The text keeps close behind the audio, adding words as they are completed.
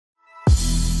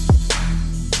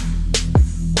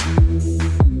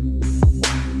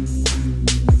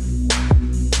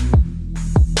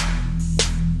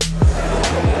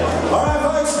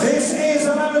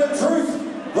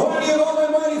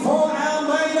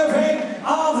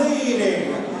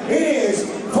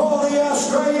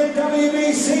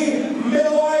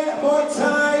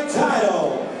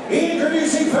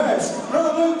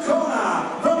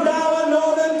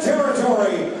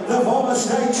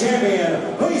champion.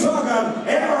 Please welcome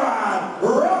Evarard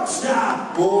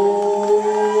Rockstar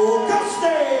Augustine.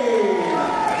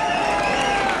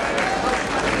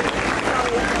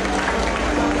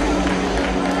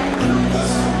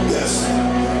 Yes,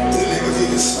 the name of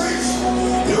Jesus preach.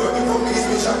 You know what before me against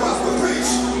me shall prosper, preach.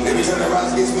 Every time that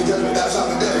rise against me, judgment thou shalt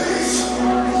condemn, preach.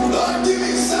 Lord, give me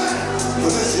a sign,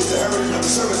 for this is the heritage of the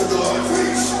service of the Lord,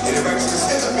 preach. And the righteousness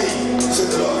is of me,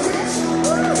 said the Lord, preach.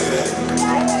 Amen.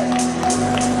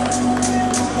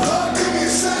 Lord, give me a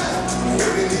sign.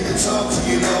 Every need to talk to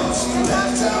you, Lord.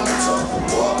 Last time we talked,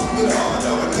 walking with hard.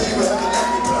 Now I think we have to let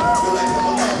me go. Feel like I'm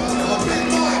alone. I'm a big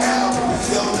boy now.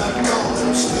 Still not gone,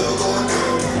 I'm still going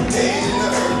through. Pain in the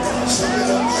earth, something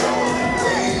up short,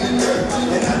 rain in the dirt,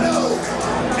 and I know.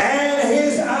 And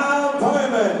his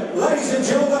opponent, ladies and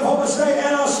gentlemen, the former state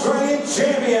and Australian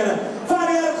champion,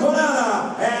 fighting out of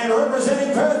Quinana and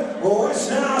representing Perth,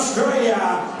 Western Australia.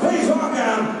 Please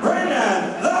welcome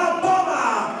Brendon, the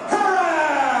Bomber Evarard.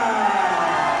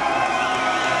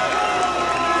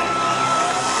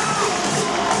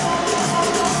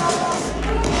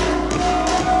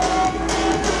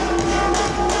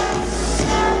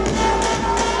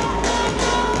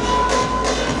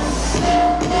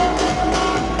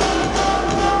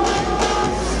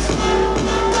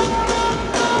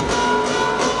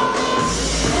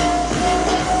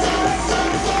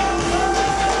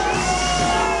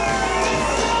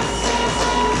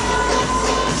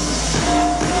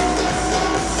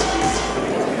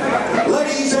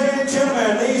 Ladies and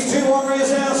gentlemen, these two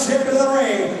warriors now step into the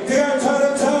ring to go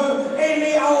toe-to-toe in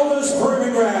the oldest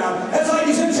proving ground. As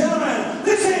ladies and gentlemen,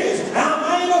 this is our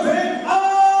main event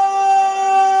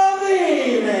of the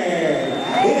evening.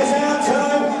 It is now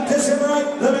time to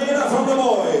separate the men from the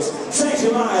boys.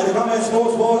 Sanctioned by the Combat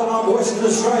Sports Board of Western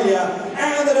Australia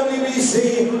and the WBC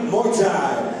Muay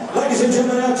Thai. Ladies and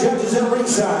gentlemen, our judges at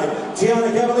ringside,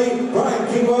 Tiana Cavalier, Brian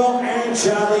Kingwell and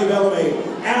Charlie Bellamy.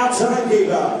 Our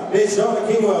timekeeper, Miss Donna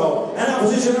Kingwell, and our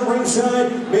position at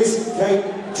ringside, Miss Kate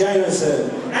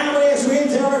Jameson. And when yes, we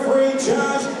enter our referee in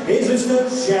charge is Mr.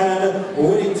 Shannon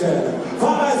Whittington. 5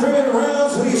 by 3-minute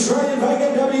rounds for the Australian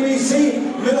vacant WBC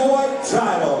Middleweight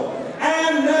title.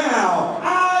 And now,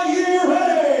 are you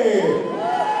ready?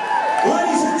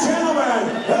 Ladies and gentlemen,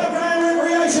 the Grand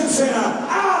Recreation Centre,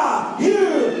 are you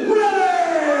ready?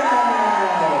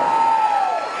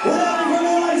 Without any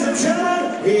further, ladies and gentlemen,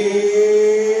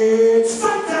 it's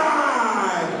fight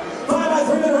time! 5 by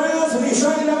 3-minute rounds for the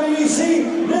Australian WBC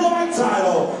Middleweight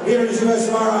title. Here in the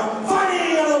University of Middleweight,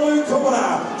 fighting out of the blue corner,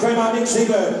 trained by Nick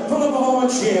Seabird from the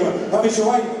performance gym. Official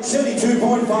weight,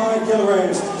 72.5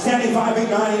 kilograms, standing 5 feet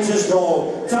 9 inches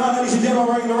tall. Tonight, ladies and gentlemen,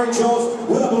 wearing the red shorts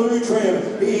with a blue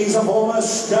trim. He's a former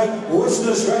state Western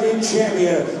Australian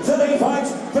champion. 13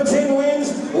 fights for 10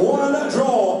 wins, 1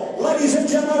 draw. Ladies and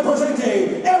gentlemen,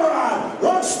 presenting Evarard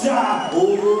Rockstar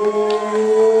Augustine.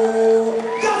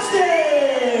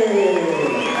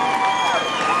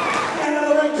 And in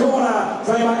the red corner,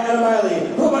 trained by Adam Bailey,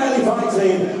 the Bailey fight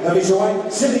team. Official weight,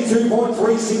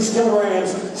 72.36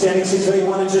 kilograms, standing 6 feet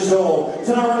 1 inches tall.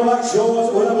 Tonight, wearing black shorts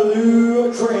with a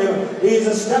blue trim. He is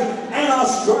a state and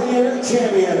Australian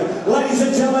champion. Ladies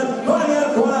and gentlemen, fighting out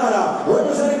of Quinana,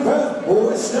 representing Perth,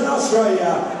 Western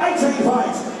Australia. 18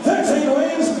 fights, 13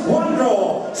 wins, 1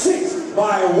 draw, 6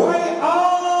 by way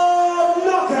of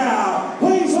knockout.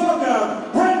 Please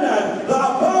welcome Brendon, the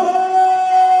Bomber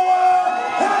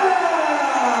Evarard.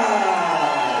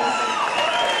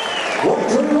 What a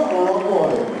dream, what a wrong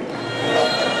boy.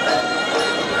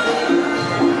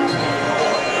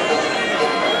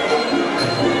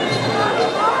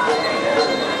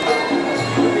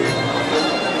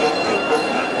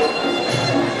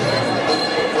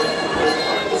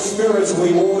 Spirits will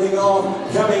be warding off,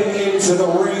 coming into the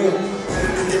ring.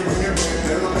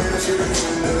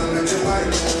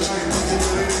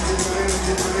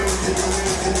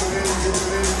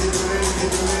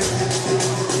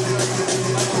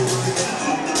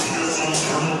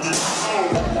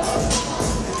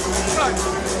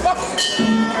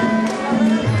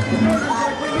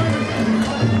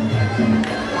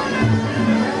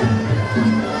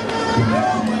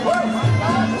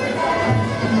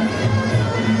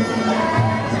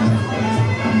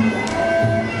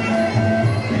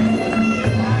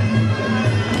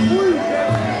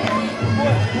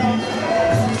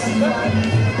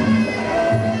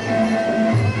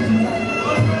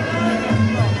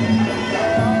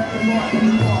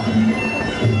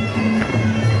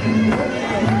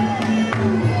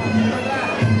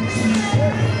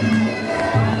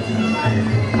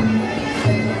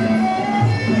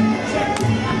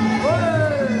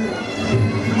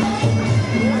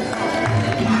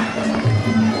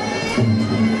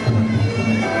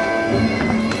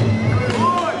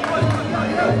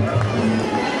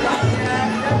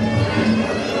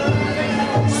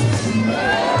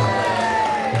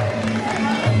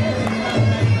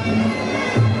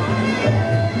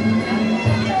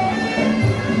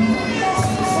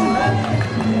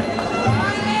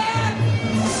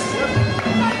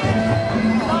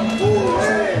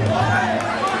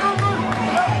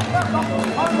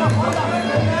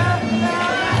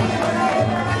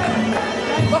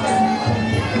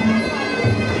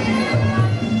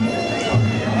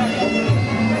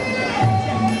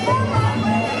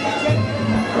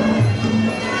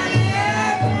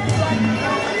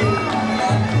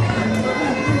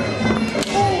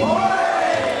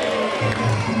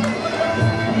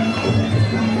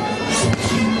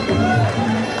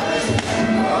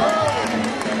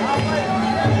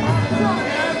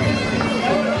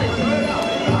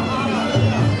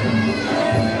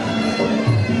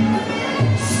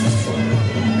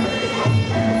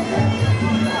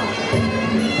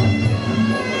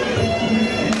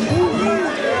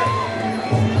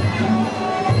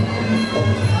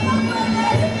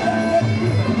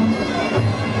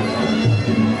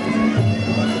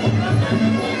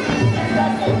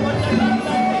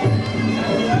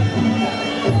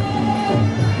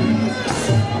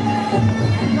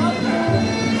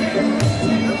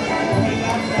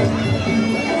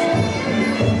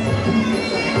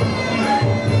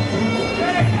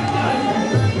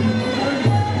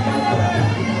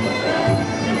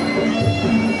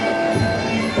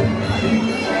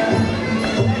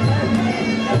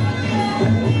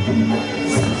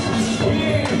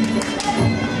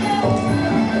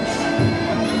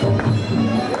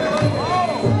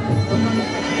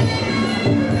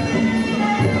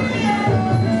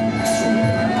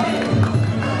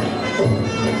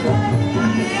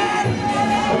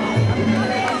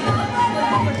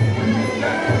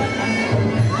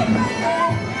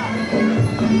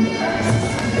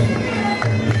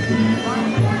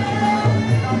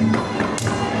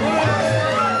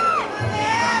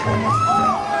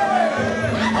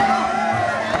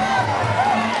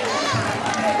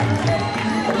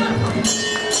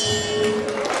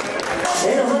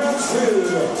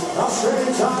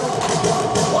 Australian title.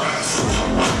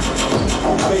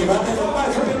 I'll be back in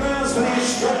 5 rounds for the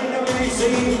Australian WBC.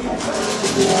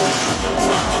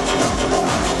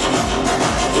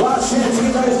 Last chance to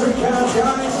get those 3 counts,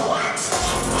 guys.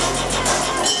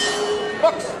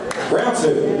 Round 2.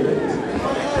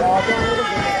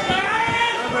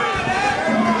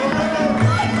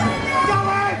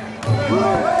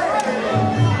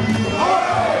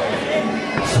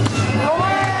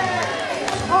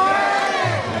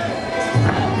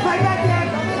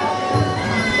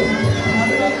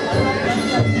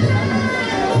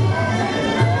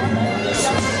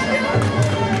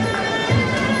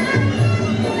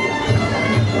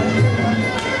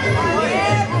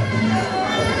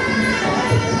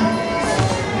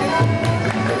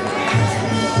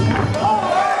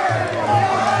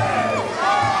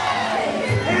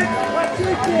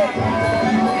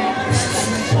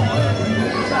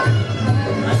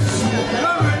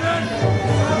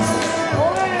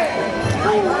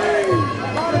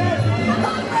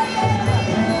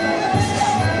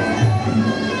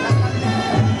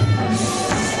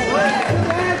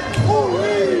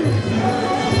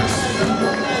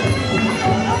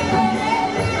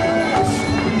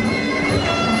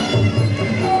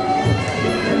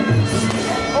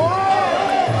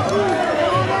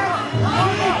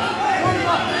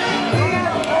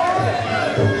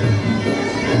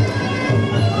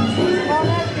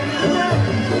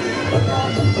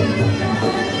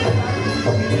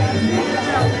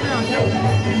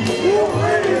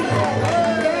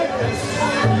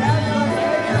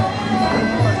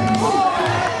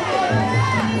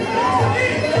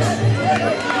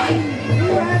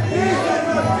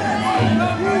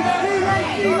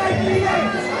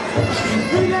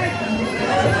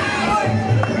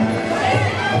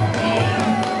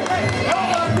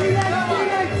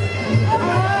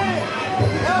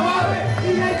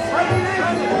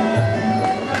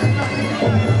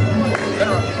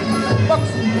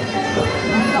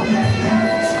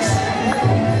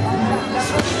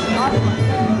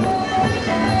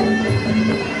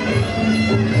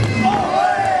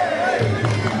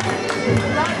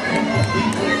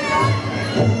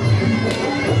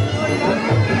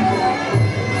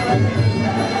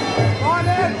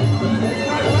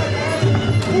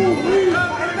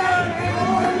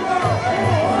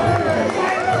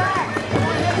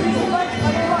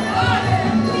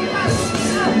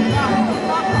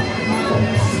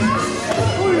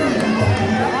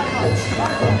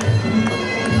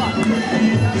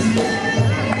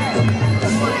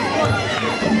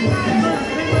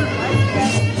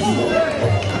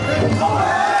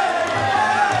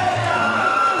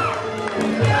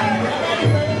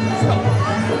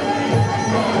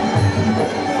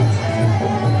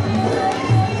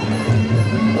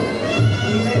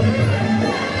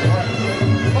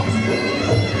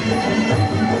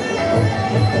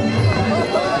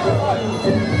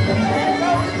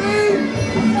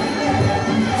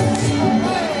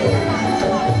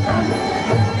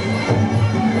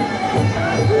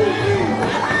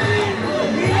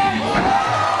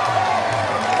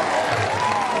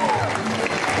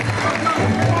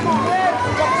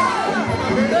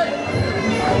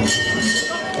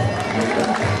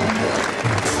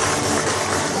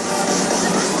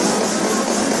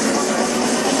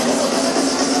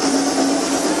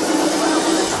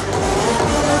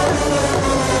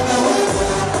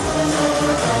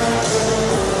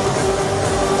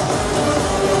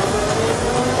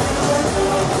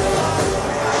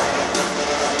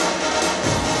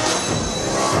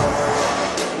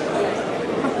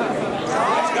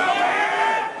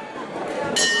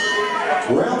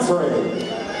 Round 3.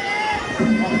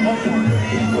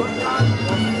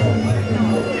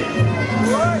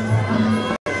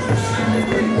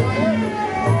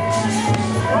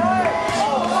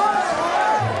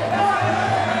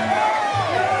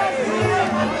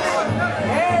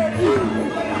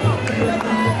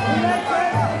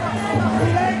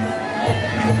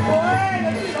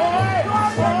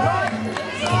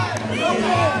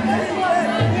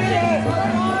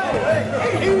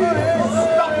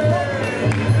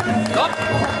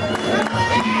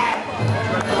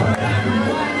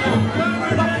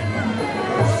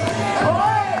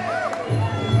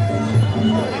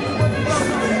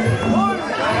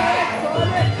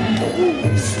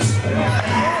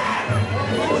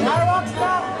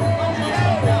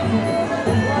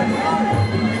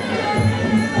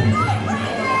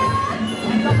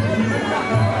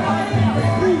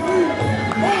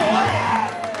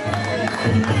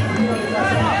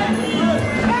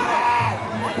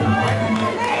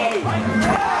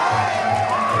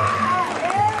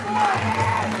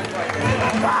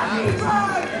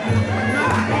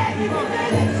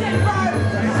 Run!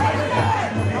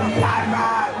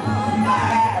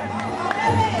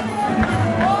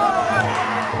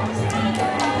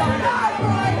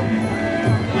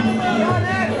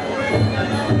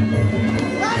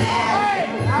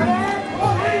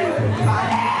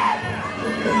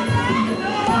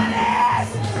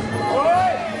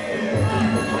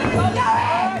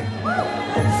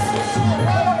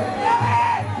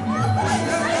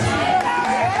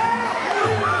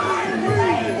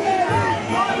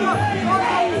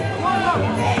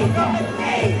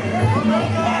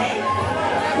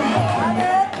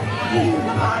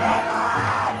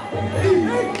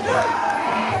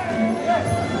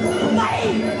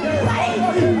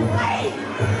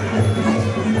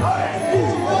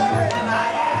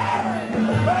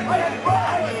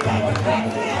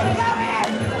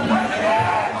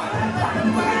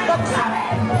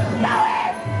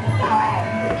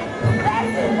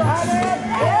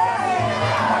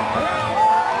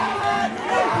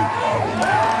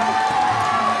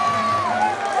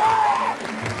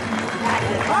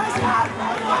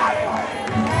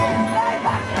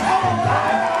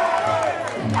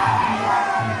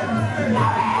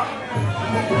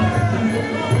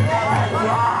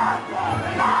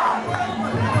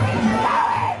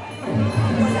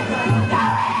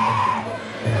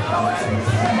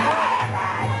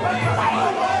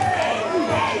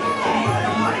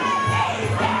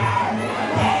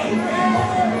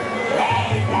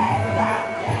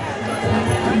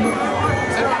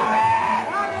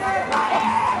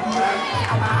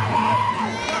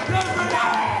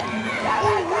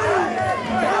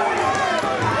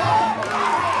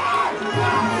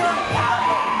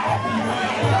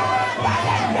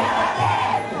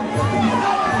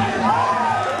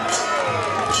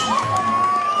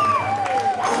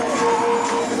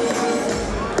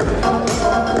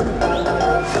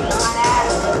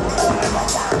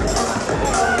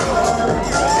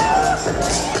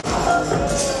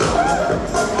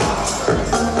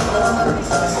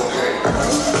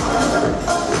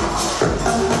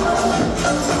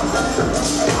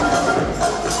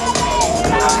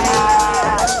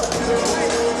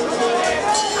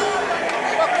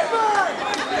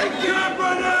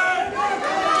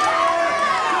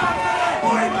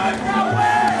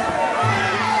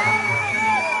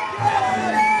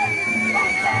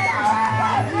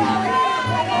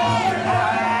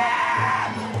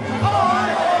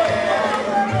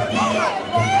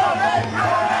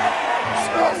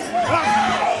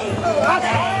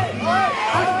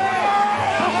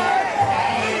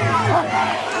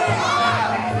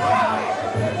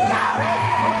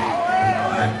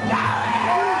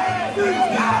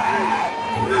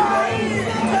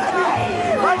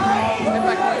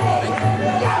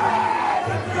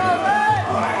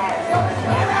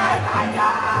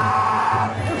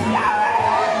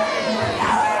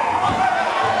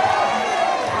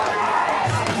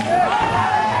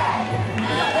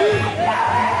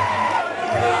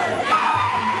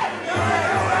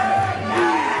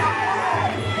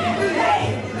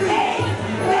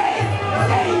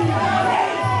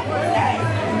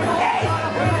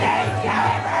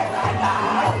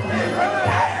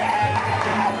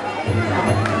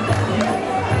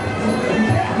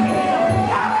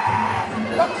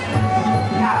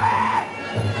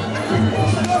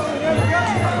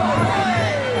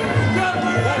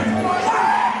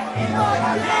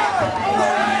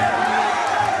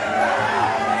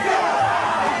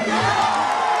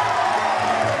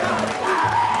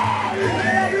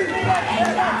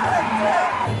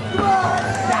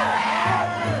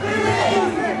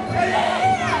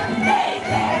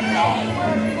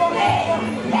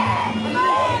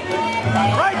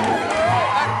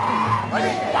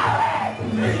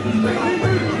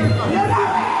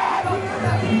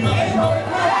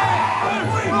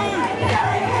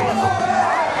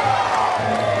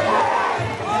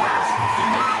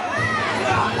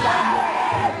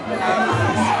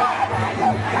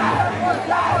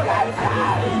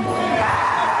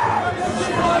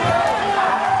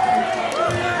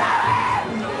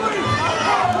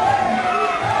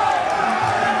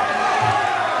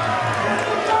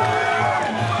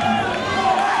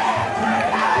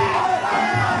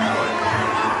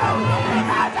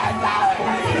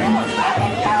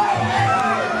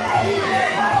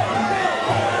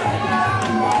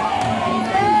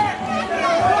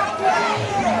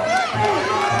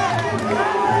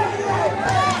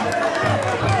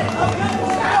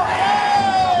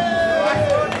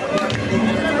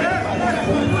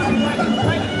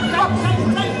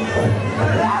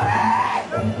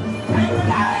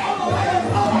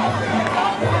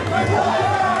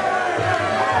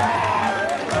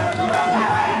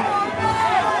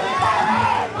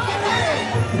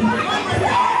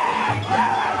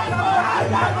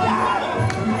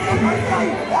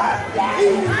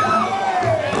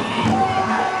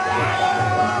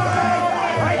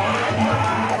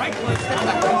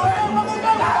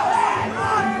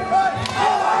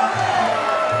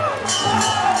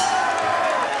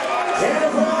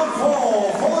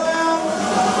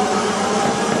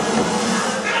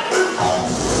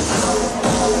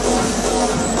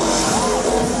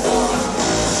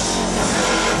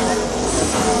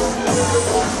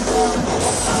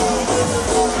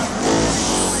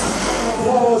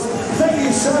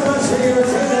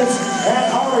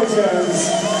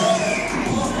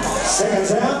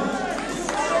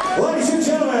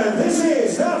 gentlemen, this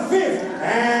is the 5th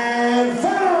and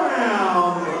final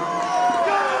round.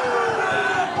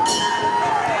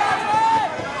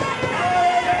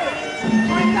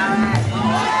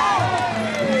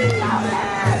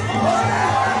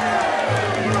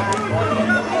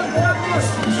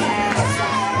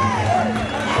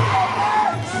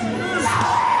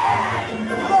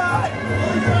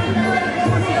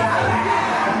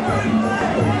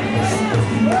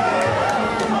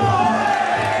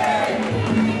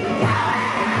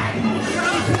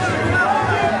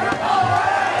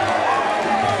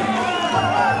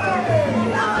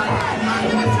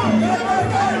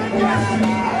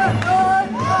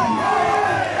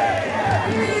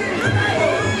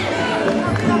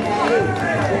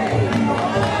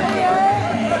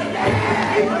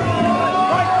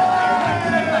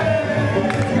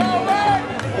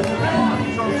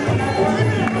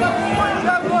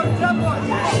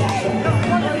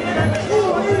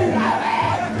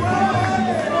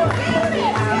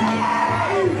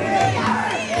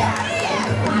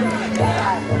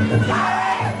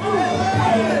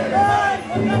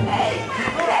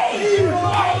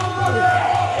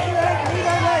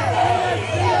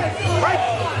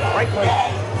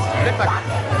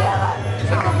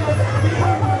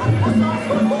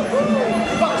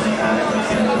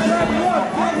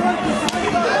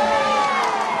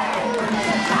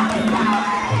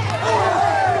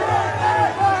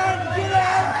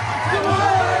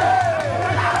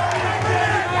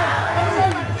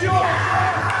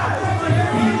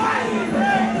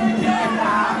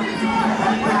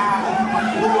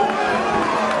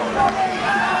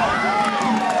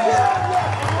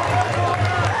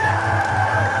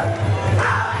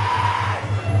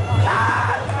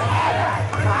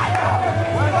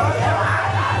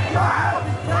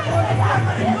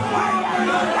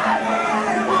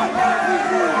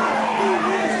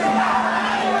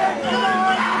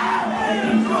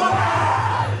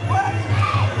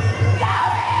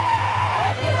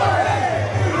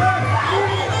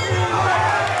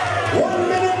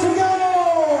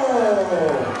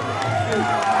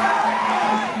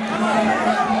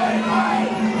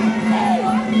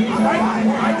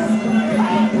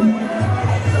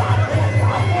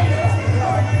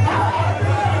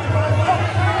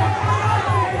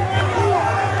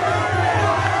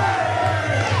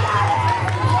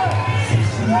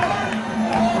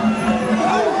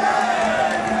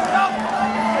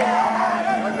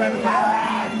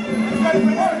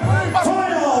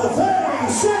 Final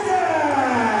 30 seconds!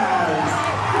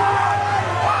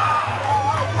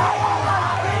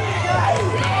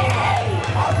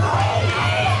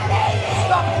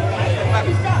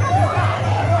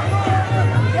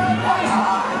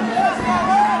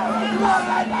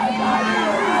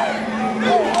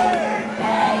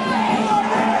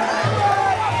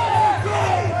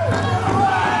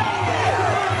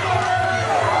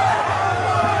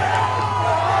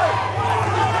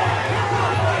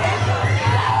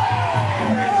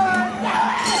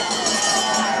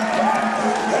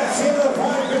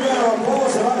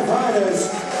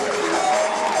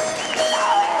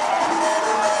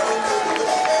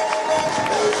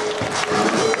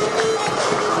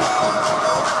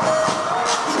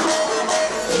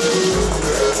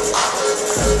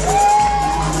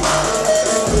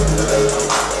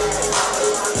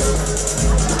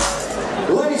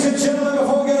 Ladies and gentlemen,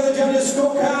 before we go to the judges'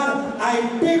 scorecard,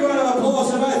 a big round of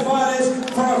applause to both fighters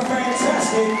for a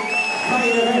fantastic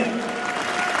main event.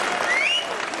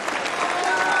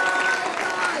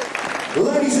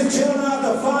 Ladies and gentlemen,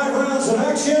 after 5 rounds of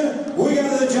action, we go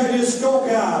to the judges'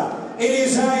 scorecard. It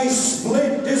is a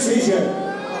split decision.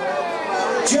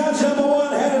 Judge number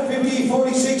 1 had it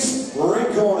 50-46,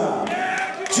 red corner.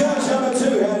 Judge number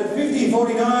 2 had it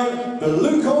 50-49,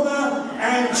 blue corner.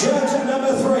 And judge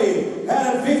number 3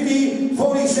 had it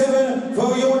 50-47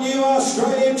 for your new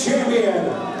Australian champion,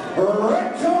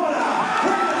 red corner,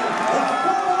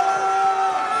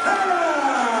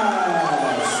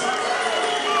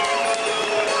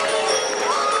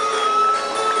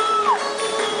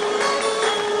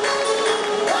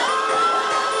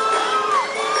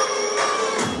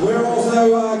 We're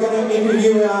also going to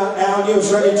interview our new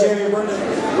Australian champion, Brendon.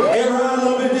 Evarard, a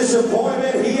little bit of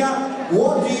disappointment here.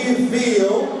 What do you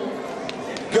feel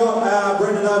got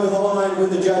Brendon over the line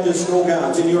with the judges'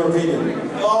 scorecards, in your opinion?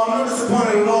 Oh, I'm not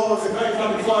disappointed at all. It's a great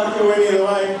fucking fight through any other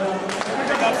way.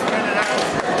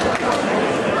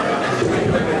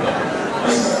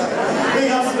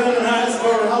 Big ups to Brendon Hayes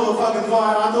for a hell of a fucking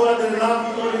fight. I thought I did enough. I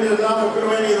thought he did enough. I could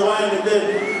have went either way, and it did.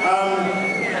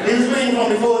 He was beating from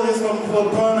before this, from before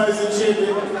promos and shit.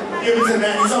 Give it to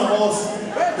man. He's on a horse.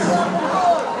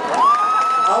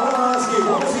 I want to ask you,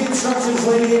 what was the instructions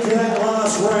leading into that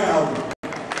last round?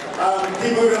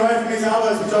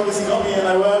 promos, which obviously got me and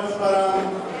they worked, but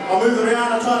I moved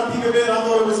around, I tried to pick a bit, I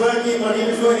thought it was working, when he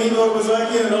was doing, he thought it was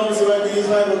working, and obviously worked in his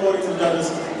favour according to the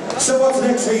judges. So what's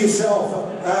next for yourself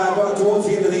towards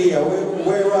the end of the year?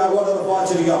 What other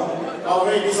fights have you got? I'll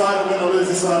really decide I'm going to lose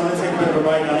this one. I'm going to take a bit of a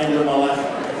break on the end of my life.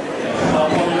 I'll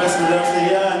probably rest for the rest of the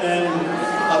year and then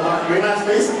I'll like a rematch,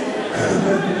 please.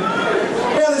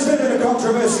 Now there's been a bit of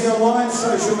controversy online,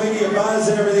 social media buzz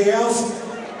and everything else.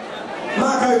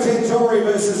 Marco Tentori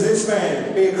versus this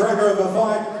man. Be a cracker of a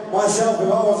fight. Myself, if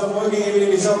I wasn't working, even if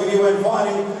yourself, if you weren't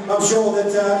fighting, I'm sure that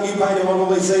you paid to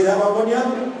probably see that one, wouldn't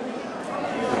you?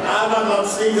 I'm not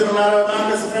Steve, doesn't matter.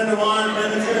 Marcus, a friend of mine,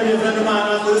 Brendon's going to be a friend of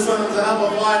mine after this one. It's a hell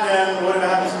of a fight, and whatever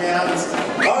happens to me happens.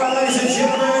 Alright, ladies and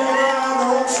gentlemen, around the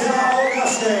rockstar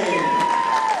Augustine.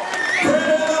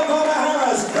 Brendon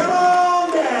come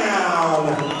on down.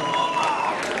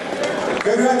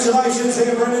 Congratulations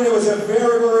here, Brendon. It was a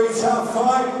very, very tough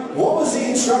fight. What was the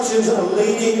instructions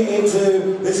leading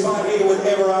into this fight here with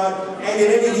Evarard, and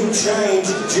did anything change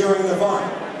during the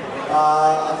fight?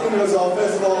 I think it was,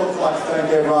 first of all, like to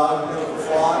thank Evarard for the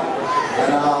fight.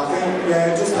 And I think,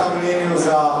 yeah, just coming in, it was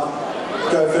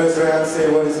go first round,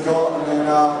 see what he's got, and then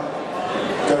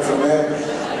go from there.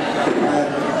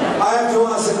 I have to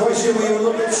ask the question, were you a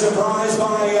little bit surprised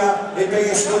by it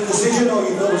being a split decision, or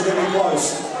you thought it was going to be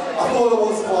close? I thought it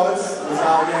was close.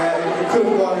 Yeah, it could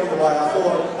have gone either way. I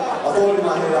thought in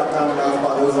my head I'd come enough,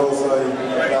 but there was also a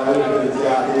little bit of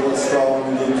doubt. He was strong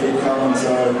and didn't keep coming,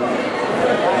 so...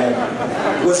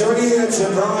 Yeah. Was there anything that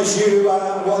surprised you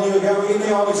while you were going in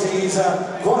there? Obviously he's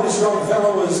quite a strong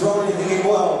fellow as well, and you're thinking,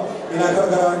 well, you know, got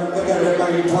to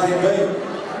maybe plan B.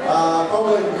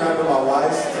 Probably grabbing my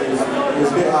waist. It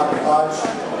was a bit hard to punch,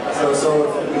 so sort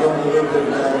of we got a little bit of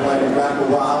a game plan to grapple,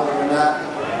 but other than that,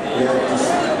 yeah, just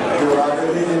do what I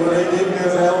did. He did what he did, and it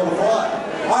was a hell of a fight.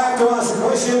 I have to ask the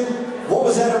question, what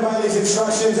was Adam Bailey's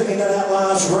instructions into that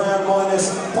last round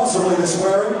minus possibly the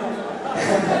swearing?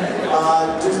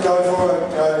 Just go for it,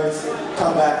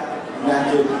 come back,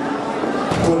 naked,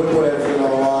 put everything on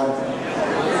the line.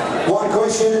 One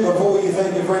question before you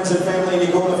thank your friends and family and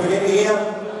your corner for getting here.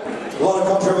 A lot of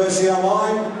controversy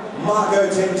online. Marco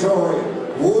Tentori,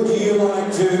 would you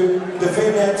like to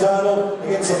defend that title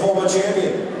against the former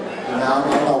champion? No,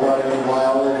 I'm not worried anyway.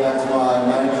 I'll leave that to my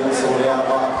manager to sort out.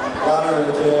 Gunner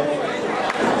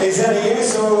and Is that a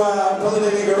yes, or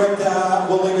politically correct,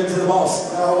 we'll leave it to the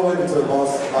boss? No, we'll leave it to the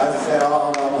boss. As I said,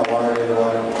 I'm not worried either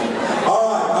way.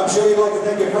 Alright, I'm sure you'd like to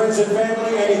thank your friends and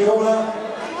family and your corner.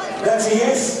 That's a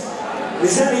yes?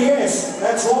 Is that a yes?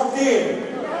 That's locked in.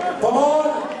 Come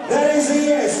on, that is a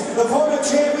yes. The former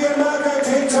champion Marco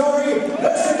Tentori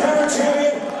versus the current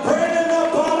champion Brendon the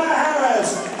Bomber Harris.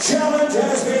 Challenge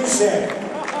has been set.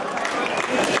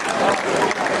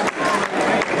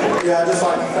 Yeah, I'd just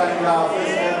like to thank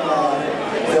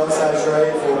Fiance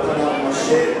Sheree for putting up my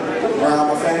shit,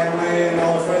 my family and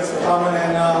all the friends for coming,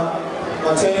 and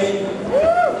my team,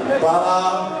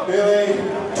 brother, Billy,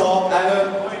 Tom, Adam,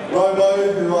 Robo,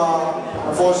 who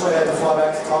unfortunately had to fly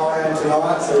back to Thailand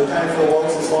tonight, so he came for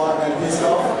walks this night and pissed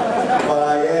off.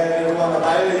 But yeah, everyone, the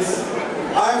Baileys.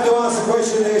 I have to ask the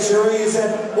question there, Sheree, is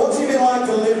that what's he been like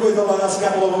to live with the last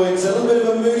couple of weeks? A little bit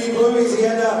of a moody blue? Has he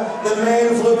had the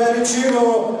man flu attitude,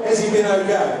 or has he been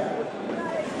okay?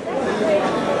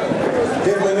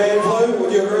 Definitely man flu,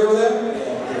 would you agree with that?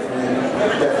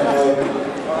 Definitely.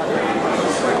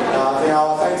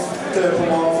 Thanks to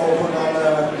Pumon for putting on a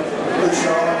good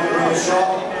show and giving me a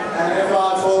shot, and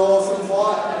Evarard for an awesome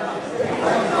fight.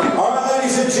 Alright,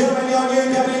 ladies and gentlemen, your new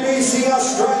WBC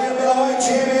Australian Middleweight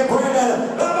Champion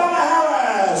Brendon the Bomber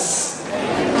Harris.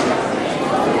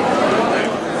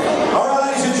 Alright,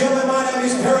 ladies and gentlemen, my name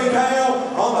is Perry Gale.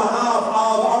 On behalf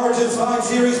of Origins Fight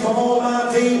Series, Paul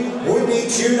Martin, Whitney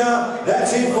Tudor.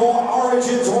 That's it for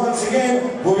Origins once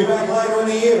again. We'll be back later in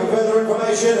the year for further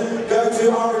information. Go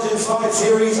to Origins Fight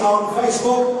Series on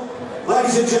Facebook.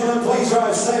 Ladies and gentlemen, please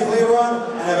drive safely, everyone,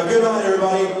 and have a good night,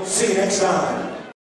 everybody. See you next time.